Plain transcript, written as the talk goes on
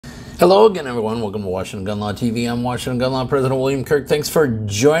Hello again, everyone. Welcome to Washington Gun Law TV. I'm Washington Gun Law President William Kirk. Thanks for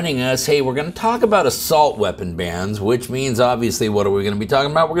joining us. Hey, we're going to talk about assault weapon bans, which means, obviously, what are we going to be talking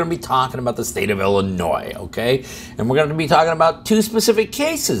about? We're going to be talking about the state of Illinois, okay? And we're going to be talking about two specific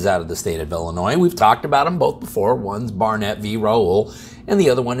cases out of the state of Illinois. We've talked about them both before. One's Barnett v. Raoul, and the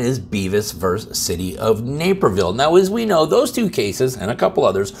other one is Bevis versus City of Naperville. Now, as we know, those two cases and a couple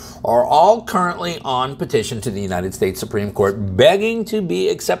others are all currently on petition to the United States Supreme Court, begging to be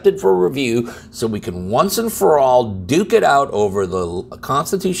accepted for review so we can once and for all duke it out over the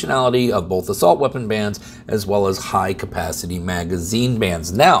constitutionality of both assault weapon bans as well as high-capacity magazine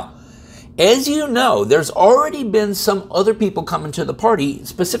bans. Now, as you know, there's already been some other people coming to the party,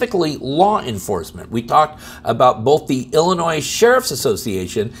 specifically law enforcement. We talked about both the Illinois Sheriff's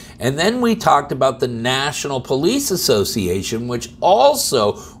Association, and then we talked about the National Police Association, which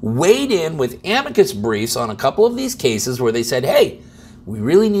also weighed in with amicus briefs on a couple of these cases where they said, hey, we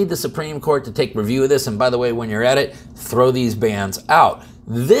really need the Supreme Court to take review of this, and by the way, when you're at it, throw these bans out.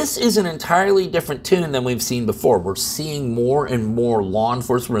 This is an entirely different tune than we've seen before. We're seeing more and more law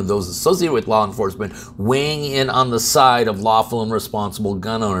enforcement, or those associated with law enforcement, weighing in on the side of lawful and responsible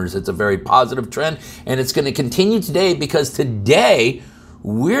gun owners. It's a very positive trend, and it's going to continue today because today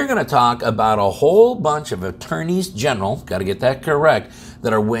we're going to talk about a whole bunch of attorneys general, got to get that correct,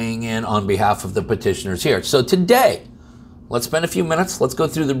 that are weighing in on behalf of the petitioners here. So today, let's spend a few minutes, let's go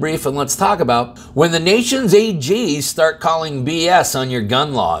through the brief, and let's talk about when the nation's AGs start calling BS on your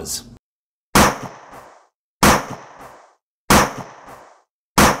gun laws.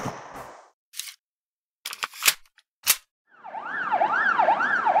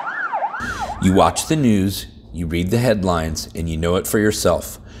 You watch the news, you read the headlines, and you know it for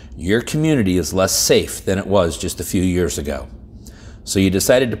yourself. Your community is less safe than it was just a few years ago. So you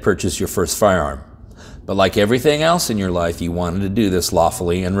decided to purchase your first firearm. But like everything else in your life, you wanted to do this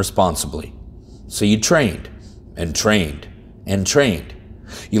lawfully and responsibly. So you trained and trained and trained.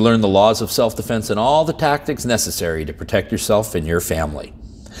 You learned the laws of self-defense and all the tactics necessary to protect yourself and your family.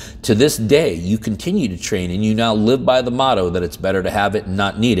 To this day, you continue to train, and you now live by the motto that it's better to have it and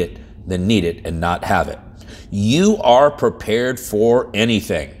not need it than need it and not have it. You are prepared for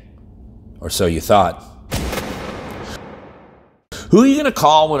anything, or so you thought. Who are you going to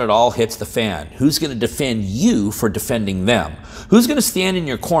call when it all hits the fan? Who's going to defend you for defending them? Who's going to stand in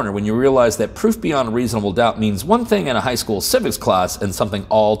your corner when you realize that proof beyond a reasonable doubt means one thing in a high school civics class and something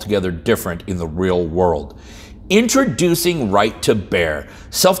altogether different in the real world? Introducing Right to Bear,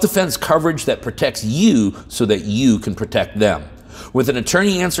 self-defense coverage that protects you so that you can protect them. With an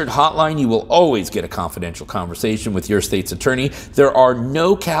attorney-answered hotline, you will always get a confidential conversation with your state's attorney. There are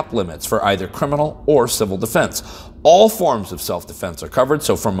no cap limits for either criminal or civil defense. All forms of self-defense are covered,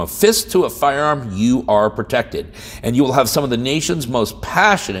 so from a fist to a firearm, you are protected. And you will have some of the nation's most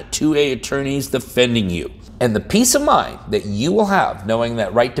passionate 2A attorneys defending you. And the peace of mind that you will have knowing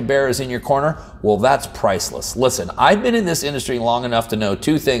that Right to Bear is in your corner, well, that's priceless. Listen, I've been in this industry long enough to know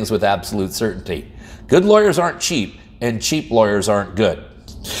two things with absolute certainty. Good lawyers aren't cheap, and cheap lawyers aren't good.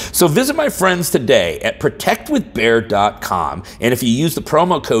 So visit my friends today at protectwithbear.com, and if you use the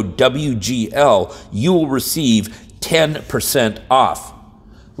promo code WGL, you will receive 10% off.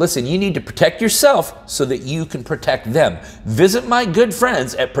 Listen, you need to protect yourself so that you can protect them. Visit my good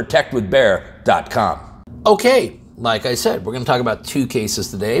friends at protectwithbear.com. Okay, like I said, we're going to talk about two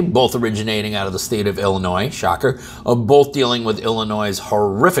cases today, both originating out of the state of Illinois, shocker, both dealing with Illinois'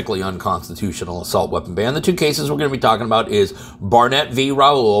 horrifically unconstitutional assault weapon ban. The two cases we're going to be talking about is Barnett v.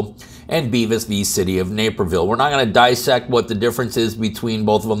 Raoul and Bevis v. City of Naperville. We're not going to dissect what the difference is between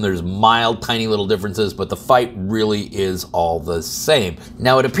both of them. There's mild, tiny little differences, but the fight really is all the same.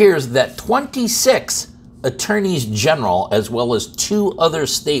 Now, it appears that 26 attorneys general, as well as 2 other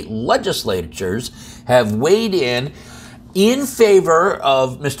state legislatures, have weighed in favor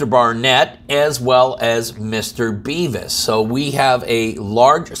of Mr. Barnett as well as Mr. Bevis. So we have a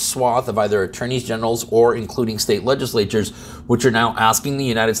large swath of either attorneys generals or including state legislatures, which are now asking the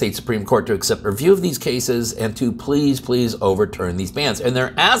United States Supreme Court to accept review of these cases and to please overturn these bans. And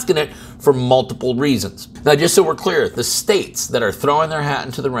they're asking it for multiple reasons. Now, just so we're clear, the states that are throwing their hat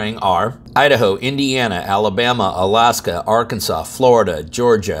into the ring are Idaho, Indiana, Alabama, Alaska, Arkansas, Florida,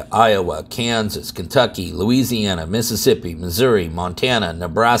 Georgia, Iowa, Kansas, Kentucky, Louisiana, Mississippi, Missouri, Montana,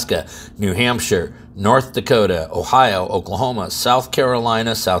 Nebraska, New Hampshire, North Dakota, Ohio, Oklahoma, South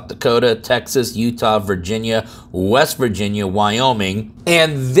Carolina, South Dakota, Texas, Utah, Virginia, West Virginia, Wyoming.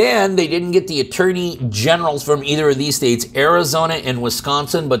 And then they didn't get the attorney generals from either of these states, Arizona and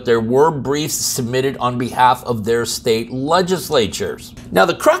Wisconsin, but there were briefs submitted on behalf of their state legislatures. Now,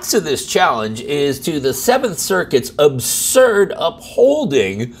 the crux of this challenge is to the Seventh Circuit's absurd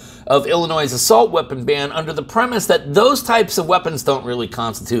upholding of Illinois' assault weapon ban under the premise that those types of weapons don't really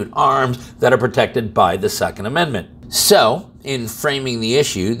constitute arms that are protected by the Second Amendment. So, in framing the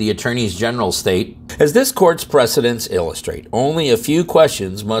issue, the attorneys general state, as this court's precedents illustrate, only a few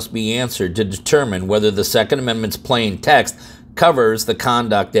questions must be answered to determine whether the Second Amendment's plain text covers the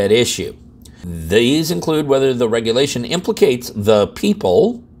conduct at issue. These include whether the regulation implicates the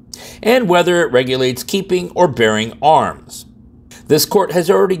people and whether it regulates keeping or bearing arms. This court has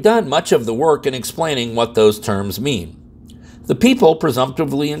already done much of the work in explaining what those terms mean. The people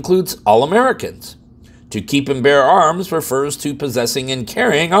presumptively includes all Americans. To keep and bear arms refers to possessing and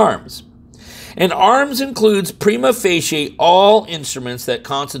carrying arms. And arms includes prima facie all instruments that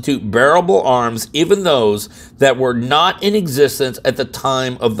constitute bearable arms, even those that were not in existence at the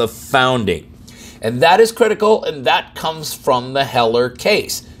time of the founding. And that is critical, and that comes from the Heller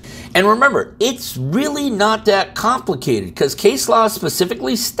case. And remember, it's really not that complicated because case law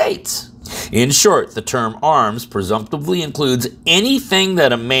specifically states, in short, the term arms presumptively includes anything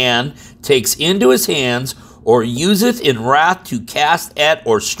that a man takes into his hands or useth in wrath to cast at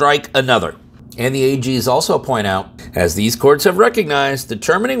or strike another. And the AGs also point out, as these courts have recognized,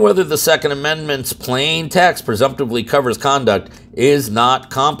 determining whether the Second Amendment's plain text presumptively covers conduct is not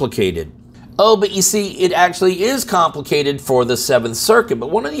complicated. Oh, but you see, it actually is complicated for the Seventh Circuit. But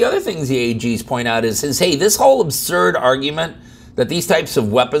one of the other things the AGs point out is hey, this whole absurd argument that these types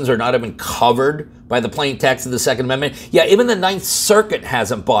of weapons are not even covered by the plain text of the Second Amendment. Yeah, even the Ninth Circuit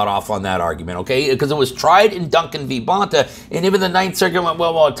hasn't bought off on that argument, okay? Because it was tried in Duncan v. Bonta, and even the Ninth Circuit went,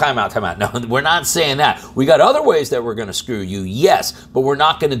 well, time out. No, we're not saying that. We got other ways that we're going to screw you, yes, but we're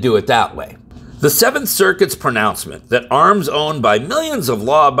not going to do it that way. The Seventh Circuit's pronouncement that arms owned by millions of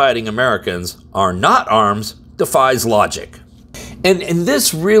law-abiding Americans are not arms defies logic. And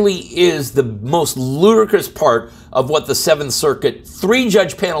this really is the most ludicrous part of what the Seventh Circuit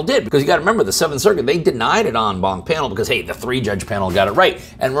three-judge panel did. Because you got to remember, the Seventh Circuit, they denied it en banc panel because, hey, the three-judge panel got it right.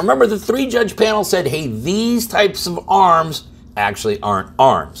 And remember, the three-judge panel said, hey, these types of arms actually aren't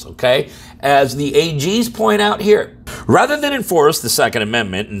arms, okay? As the AGs point out here, rather than enforce the Second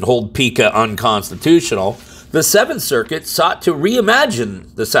Amendment and hold PICA unconstitutional, the Seventh Circuit sought to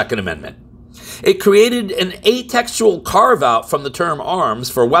reimagine the Second Amendment. It created an atextual carve-out from the term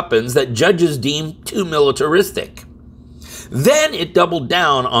arms for weapons that judges deemed too militaristic. Then it doubled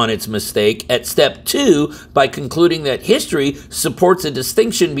down on its mistake at step 2 by concluding that history supports a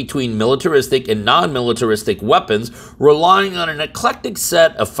distinction between militaristic and non-militaristic weapons, relying on an eclectic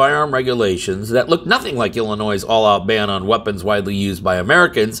set of firearm regulations that look nothing like Illinois' all-out ban on weapons widely used by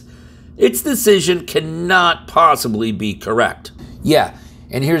Americans. Its decision cannot possibly be correct. Yeah,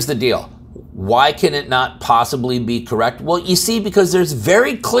 and here's the deal. Why can it not possibly be correct? Well, you see, because there's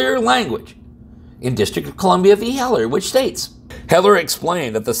very clear language in District of Columbia v. Heller, which states, Heller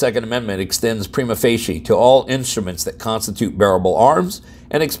explained that the Second Amendment extends prima facie to all instruments that constitute bearable arms,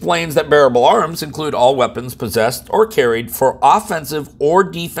 and explains that bearable arms include all weapons possessed or carried for offensive or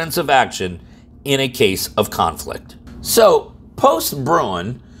defensive action in a case of conflict. So,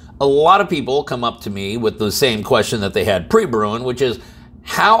 post-Bruin, a lot of people come up to me with the same question that they had pre-Bruin, which is,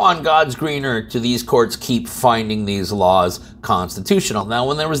 how on God's green earth do these courts keep finding these laws constitutional? Now,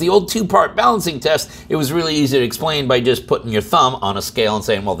 when there was the old two-part balancing test, it was really easy to explain by just putting your thumb on a scale and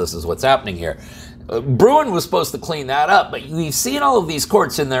saying, well, this is what's happening here. Bruin was supposed to clean that up, but we've seen all of these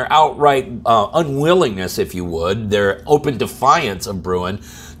courts in their outright unwillingness, if you would, their open defiance of Bruin,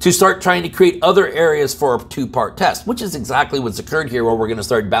 to start trying to create other areas for a two-part test, which is exactly what's occurred here, where we're going to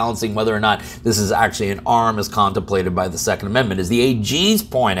start balancing whether or not this is actually an arm as contemplated by the Second Amendment. As the AGs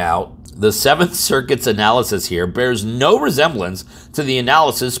point out, the Seventh Circuit's analysis here bears no resemblance to the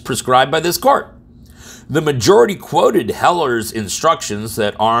analysis prescribed by this court. The majority quoted Heller's instructions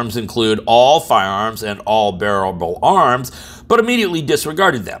that arms include all firearms and all bearable arms, but immediately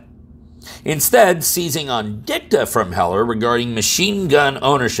disregarded them. Instead, seizing on dicta from Heller regarding machine gun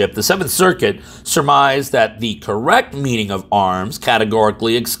ownership, the Seventh Circuit surmised that the correct meaning of arms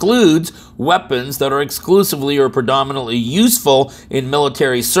categorically excludes weapons that are exclusively or predominantly useful in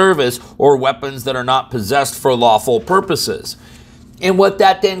military service or weapons that are not possessed for lawful purposes. And what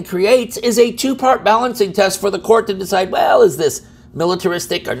that then creates is a two-part balancing test for the court to decide, well, is this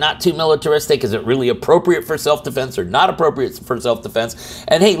militaristic or not too militaristic? Is it really appropriate for self-defense or not appropriate for self-defense?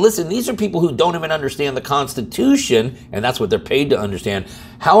 And hey, listen, these are people who don't even understand the Constitution, and that's what they're paid to understand.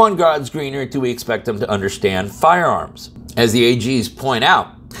 How on God's green earth do we expect them to understand firearms? As the AGs point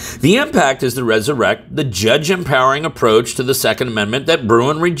out, the impact is to resurrect the judge-empowering approach to the Second Amendment that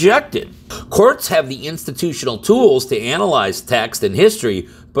Bruen rejected. Courts have the institutional tools to analyze text and history,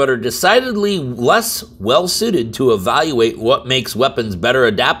 but are decidedly less well-suited to evaluate what makes weapons better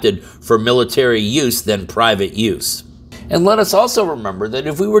adapted for military use than private use. And let us also remember that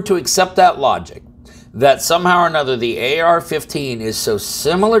if we were to accept that logic, that somehow or another the AR-15 is so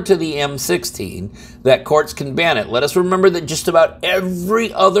similar to the M16 that courts can ban it. Let us remember that just about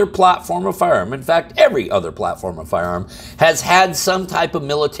every other platform of firearm, in fact, every other platform of firearm, has had some type of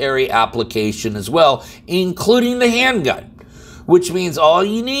military application as well, including the handgun. Which means all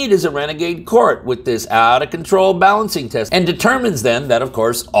you need is a renegade court with this out-of-control balancing test, and determines then that, of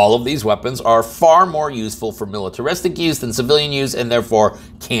course, all of these weapons are far more useful for militaristic use than civilian use and therefore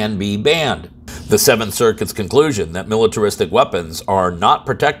can be banned. The Seventh Circuit's conclusion that militaristic weapons are not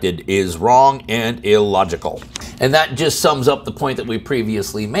protected is wrong and illogical. And that just sums up the point that we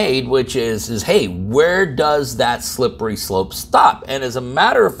previously made, which is hey, where does that slippery slope stop? And as a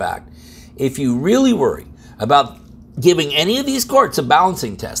matter of fact, if you really worry about giving any of these courts a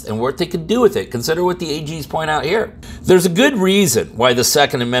balancing test and what they could do with it, consider what the AGs point out here. There's a good reason why the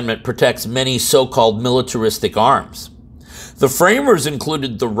Second Amendment protects many so-called militaristic arms. The framers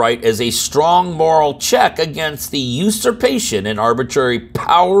included the right as a strong moral check against the usurpation and arbitrary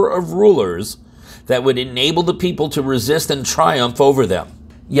power of rulers that would enable the people to resist and triumph over them.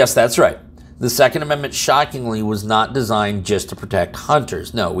 Yes, that's right. The Second Amendment, shockingly, was not designed just to protect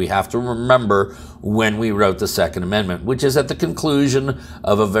hunters. No, we have to remember when we wrote the Second Amendment, which is at the conclusion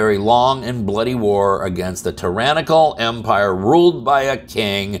of a very long and bloody war against a tyrannical empire ruled by a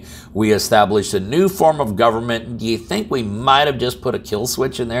king. We established a new form of government. Do you think we might have just put a kill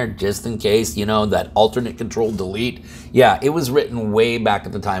switch in there just in case, you know, that alternate control delete? Yeah, it was written way back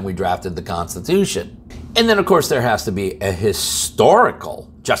at the time we drafted the Constitution. And then, of course, there has to be a historical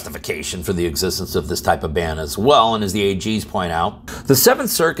justification for the existence of this type of ban as well. And as the AGs point out, the Seventh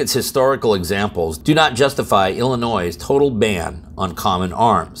Circuit's historical examples do not justify Illinois' total ban on common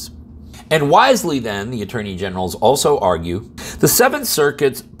arms. And wisely then, the Attorney Generals also argue, the Seventh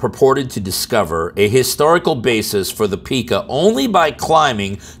Circuit purported to discover a historical basis for the PICA only by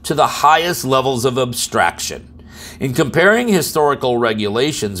climbing to the highest levels of abstraction. In comparing historical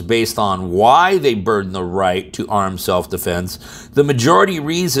regulations based on why they burden the right to armed self-defense, the majority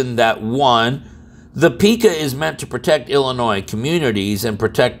reasoned that 1. The PICA is meant to protect Illinois communities and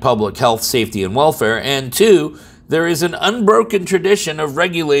protect public health, safety, and welfare, and 2. There is an unbroken tradition of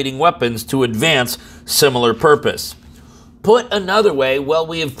regulating weapons to advance similar purpose. Put another way, well,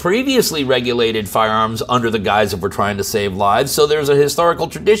 we have previously regulated firearms under the guise of we're trying to save lives, so there's a historical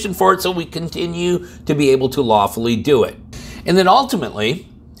tradition for it, so we continue to be able to lawfully do it. And then ultimately,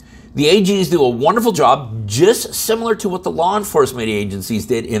 the AGs do a wonderful job, just similar to what the law enforcement agencies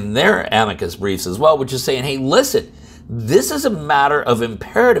did in their amicus briefs as well, which is saying, hey, listen, this is a matter of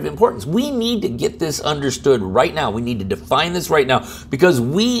imperative importance. We need to get this understood right now. We need to define this right now because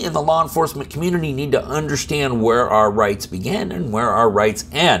we in the law enforcement community need to understand where our rights begin and where our rights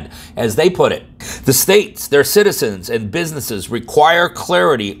end. As they put it, the states, their citizens, and businesses require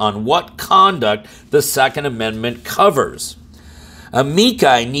clarity on what conduct the Second Amendment covers.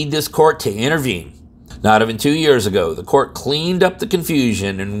 Amici need this court to intervene. Not even 2 years ago, the court cleaned up the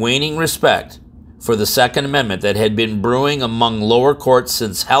confusion and waning respect for the Second Amendment that had been brewing among lower courts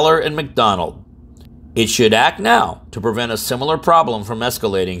since Heller and McDonald. It should act now to prevent a similar problem from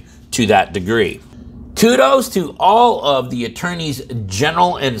escalating to that degree. Kudos to all of the attorneys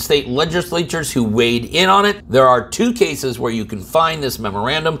general and state legislatures who weighed in on it. There are 2 cases where you can find this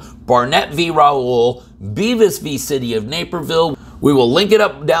memorandum: Barnett v. Raoul, Bevis v. City of Naperville. We will link it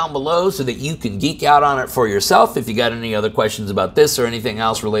up down below so that you can geek out on it for yourself. If you got any other questions about this or anything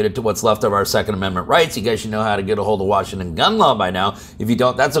else related to what's left of our Second Amendment rights, you guys should know how to get a hold of Washington gun law by now. If you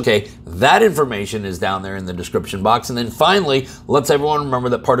don't, that's okay. That information is down there in the description box. And then finally, let's everyone remember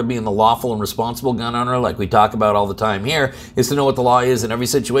that part of being the lawful and responsible gun owner, like we talk about all the time here, is to know what the law is in every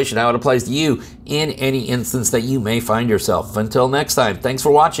situation, how it applies to you in any instance that you may find yourself. Until next time, thanks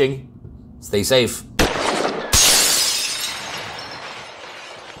for watching. Stay safe.